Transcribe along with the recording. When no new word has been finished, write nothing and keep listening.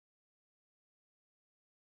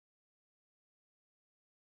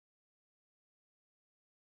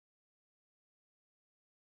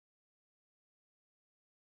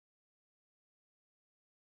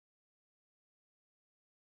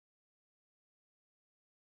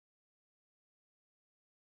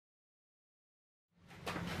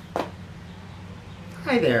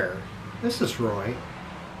Hi there, this is Roy,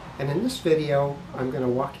 and in this video I'm going to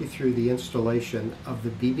walk you through the installation of the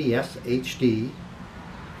BBSHD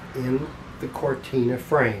in the Cortina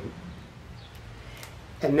frame.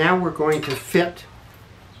 And now we're going to fit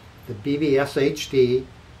the BBSHD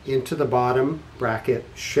into the bottom bracket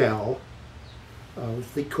shell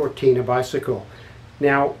of the Cortina bicycle.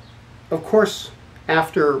 Now, of course,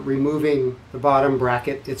 after removing the bottom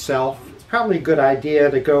bracket itself, it's probably a good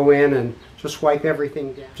idea to go in and just wipe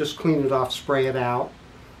everything down, just clean it off, spray it out.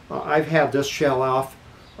 I've had this shell off,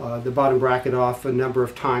 the bottom bracket off a number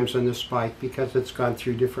of times on this bike because it's gone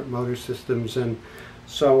through different motor systems, and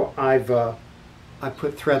so I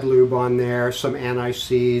put thread lube on there, some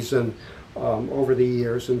anti-seize, and over the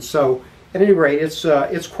years, and so at any rate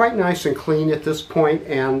it's quite nice and clean at this point,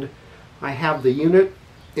 and I have the unit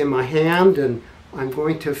in my hand and I'm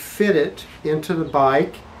going to fit it into the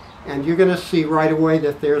bike, and you're going to see right away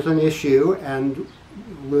that there's an issue, and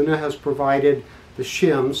Luna has provided the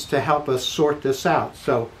shims to help us sort this out.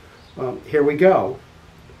 So here we go.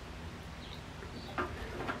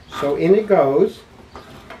 So in it goes,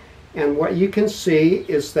 and what you can see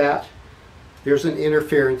is that there's an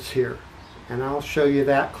interference here, and I'll show you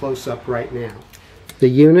that close up right now. The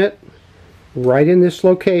unit right in this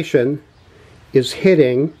location is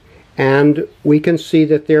hitting, and we can see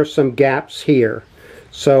that there's some gaps here.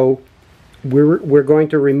 So we're going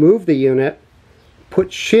to remove the unit, put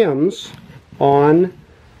shims on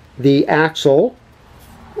the axle,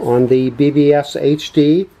 on the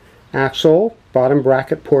BBSHD axle, bottom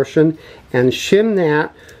bracket portion, and shim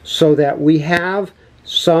that so that we have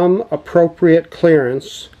some appropriate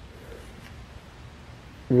clearance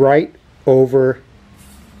right over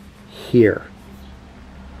here.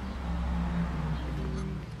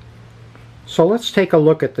 So let's take a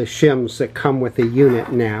look at the shims that come with the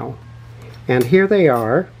unit now. And here they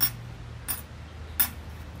are.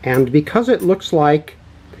 And because it looks like,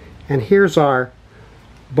 and here's our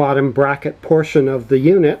bottom bracket portion of the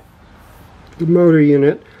unit, the motor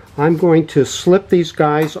unit, I'm going to slip these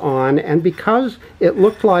guys on, and because it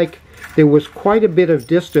looked like there was quite a bit of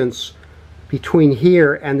distance between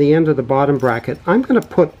here and the end of the bottom bracket, I'm going to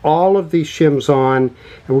put all of these shims on,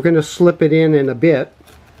 and we're going to slip it in a bit.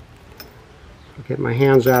 I'll get my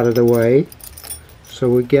hands out of the way. So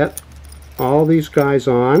we get all these guys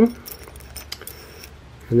on,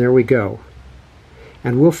 and there we go.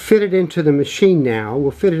 And we'll fit it into the machine now.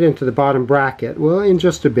 We'll fit it into the bottom bracket, well, in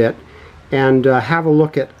just a bit, and have a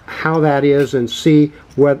look at how that is and see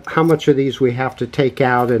how much of these we have to take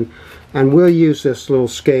out, and we'll use this little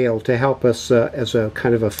scale to help us as a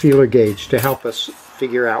kind of a feeler gauge to help us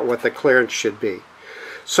figure out what the clearance should be.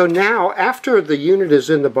 So now, after the unit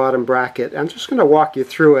is in the bottom bracket, I'm just going to walk you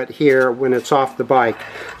through it here when it's off the bike.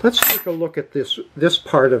 Let's take a look at this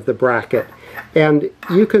part of the bracket. And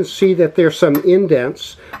you can see that there's some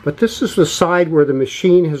indents, but this is the side where the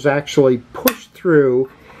machine has actually pushed through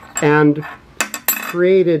and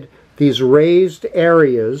created these raised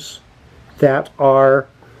areas that are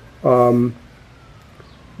that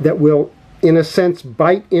will, in a sense,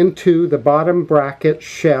 bite into the bottom bracket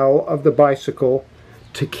shell of the bicycle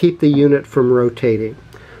to keep the unit from rotating.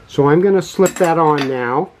 So I'm going to slip that on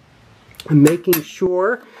now. I'm making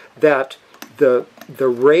sure that the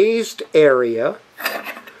raised area,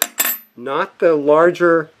 not the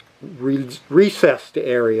larger recessed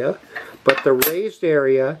area, but the raised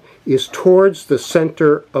area is towards the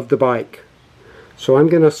center of the bike. So I'm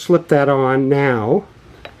going to slip that on now,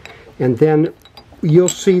 and then you'll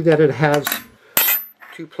see that it has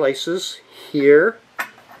two places here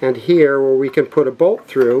and here where we can put a bolt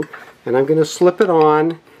through, and I'm going to slip it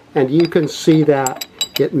on, and you can see that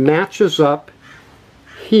it matches up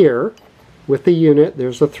here with the unit.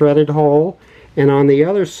 There's a threaded hole, and on the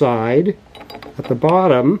other side at the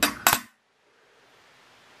bottom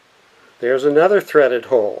there's another threaded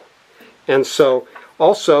hole. And so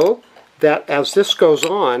also that as this goes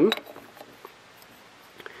on,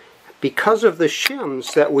 because of the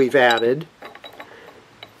shims that we've added,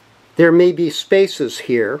 there may be spaces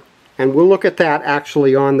here, and we'll look at that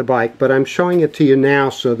actually on the bike, but I'm showing it to you now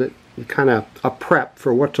so that you kind of a prep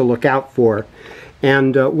for what to look out for.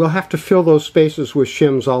 And we'll have to fill those spaces with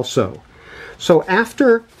shims also. So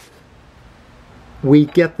after we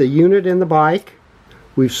get the unit in the bike,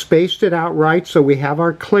 we've spaced it out right so we have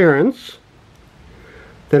our clearance,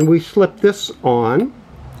 then we slip this on,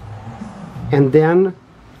 and then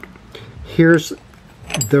here's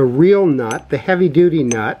the real nut, the heavy-duty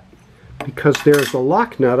nut, because there's a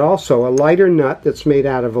lock nut also, a lighter nut that's made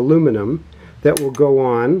out of aluminum that will go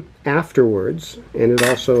on afterwards, and it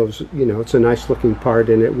also is, you know, it's a nice looking part,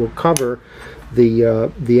 and it will cover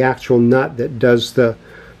the actual nut that does the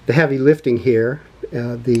heavy lifting here,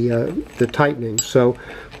 the tightening. So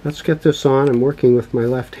let's get this on. I'm working with my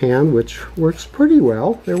left hand, which works pretty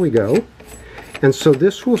well. There we go. And so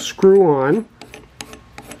this will screw on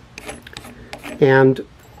and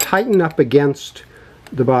tighten up against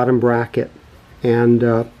the bottom bracket, and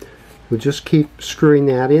we'll just keep screwing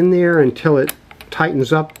that in there until it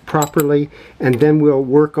tightens up properly, and then we'll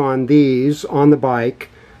work on these on the bike,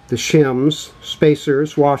 the shims,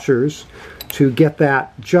 spacers, washers, to get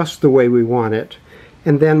that just the way we want it.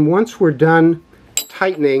 And then once we're done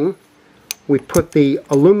tightening, we put the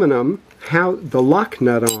aluminum, the lock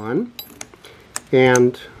nut on,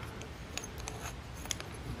 and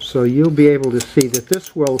so you'll be able to see that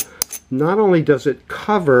this will, not only does it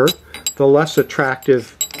cover the less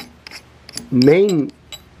attractive main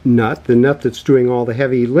nut, the nut that's doing all the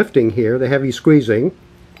heavy lifting here, the heavy squeezing,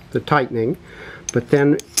 the tightening, but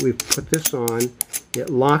then we put this on, it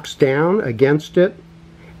locks down against it,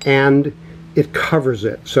 and it covers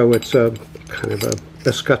it. So it's a kind of a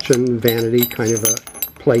escutcheon vanity kind of a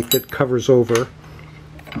plate that covers over.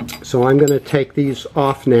 So I'm going to take these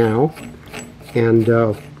off now, and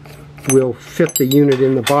we'll fit the unit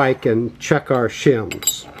in the bike and check our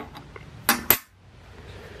shims.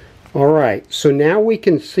 Alright, so now we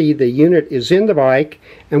can see the unit is in the bike,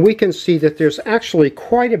 and we can see that there's actually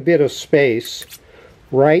quite a bit of space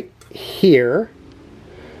right here.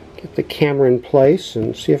 Get the camera in place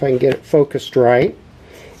and see if I can get it focused right.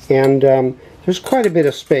 And there's quite a bit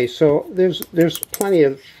of space, so there's plenty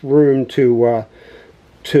of room to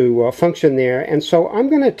function there. And so I'm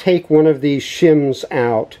going to take one of these shims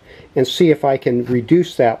out and see if I can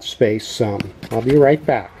reduce that space some. I'll be right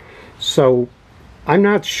back. So I'm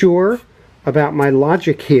not sure about my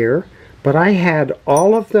logic here, but I had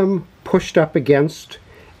all of them pushed up against,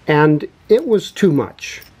 and it was too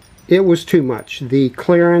much. It was too much. The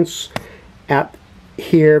clearance at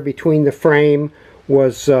here between the frame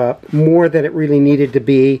was more than it really needed to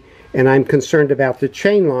be, and I'm concerned about the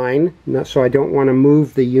chain line, so I don't want to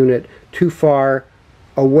move the unit too far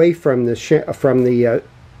away from the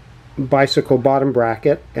bicycle bottom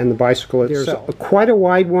bracket and the bicycle itself. There's quite a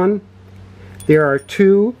wide one. There are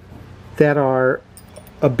two that are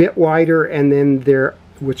a bit wider, and then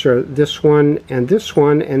which are this one, and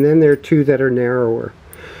then there are two that are narrower.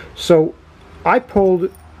 So I pulled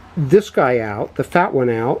this guy out, the fat one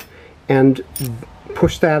out, and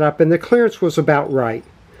pushed that up, and the clearance was about right.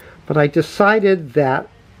 But I decided that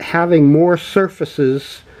having more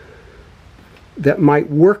surfaces that might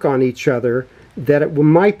work on each other, that it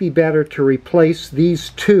might be better to replace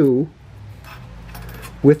these two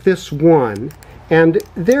with this one, and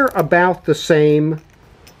they're about the same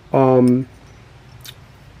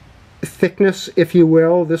thickness, if you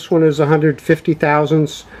will. This one is 150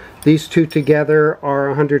 thousandths. These two together are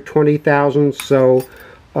 120 thousandths, so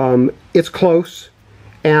it's close.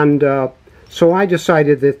 And so I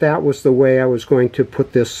decided that was the way I was going to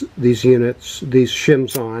put these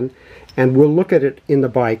shims on, and we'll look at it in the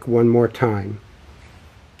bike one more time.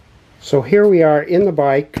 So here we are in the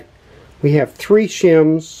bike. We have three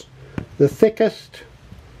shims, the thickest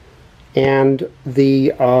and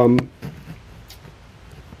the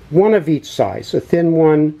one of each size, a thin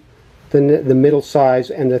one, the middle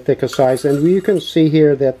size, and the thickest size. And you can see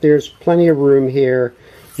here that there's plenty of room here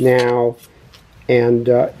now, and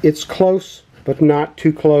it's close but not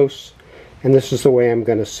too close, and this is the way I'm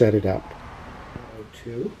going to set it up.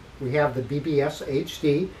 We have the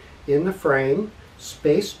BBSHD in the frame,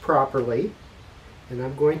 spaced properly, and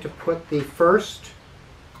I'm going to put the first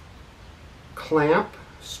clamp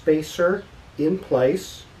spacer in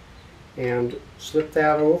place and slip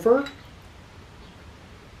that over.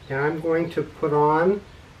 Now I'm going to put on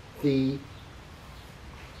the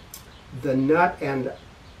nut, and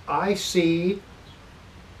I see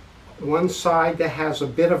one side that has a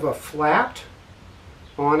bit of a flat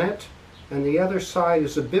on it, and the other side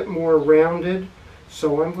is a bit more rounded,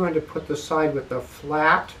 so I'm going to put the side with the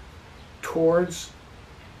flat towards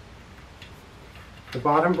the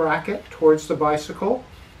bottom bracket, towards the bicycle.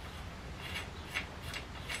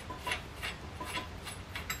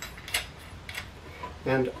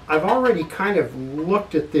 And I've already kind of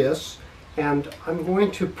looked at this, and I'm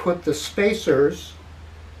going to put the spacers,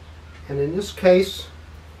 and in this case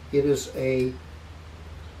it is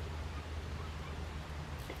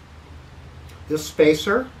this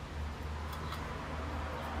spacer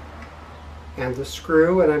and the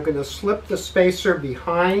screw, and I'm going to slip the spacer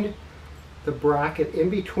behind the bracket, in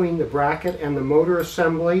between the bracket and the motor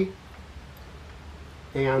assembly,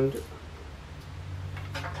 and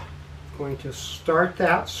going to start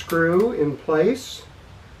that screw in place.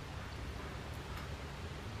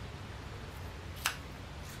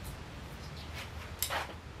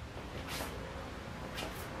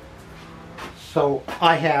 So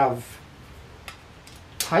I have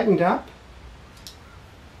tightened up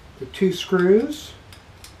the two screws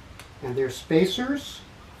and their spacers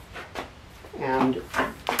and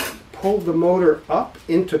pulled the motor up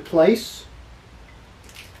into place,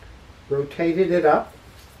 rotated it up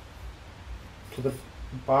to the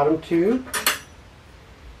bottom tube,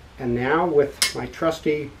 and now with my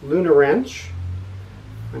trusty Luna wrench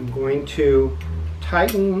I'm going to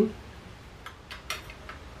tighten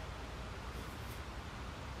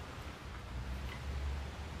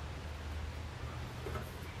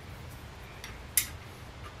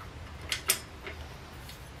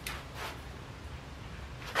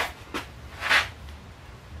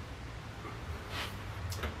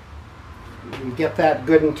and get that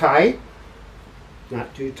good and tight,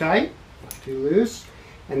 not too tight, not too loose.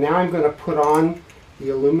 And now I'm going to put on the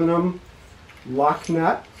aluminum lock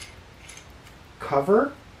nut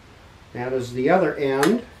cover. That is the other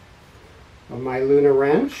end of my Luna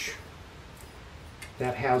wrench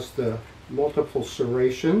that has the multiple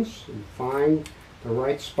serrations, and find the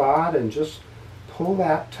right spot and just pull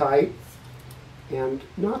that tight and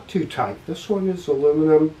not too tight. This one is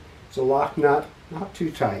aluminum, it's a lock nut, not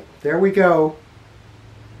too tight. There we go.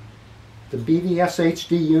 The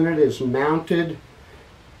BBSHD unit is mounted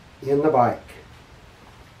in the bike.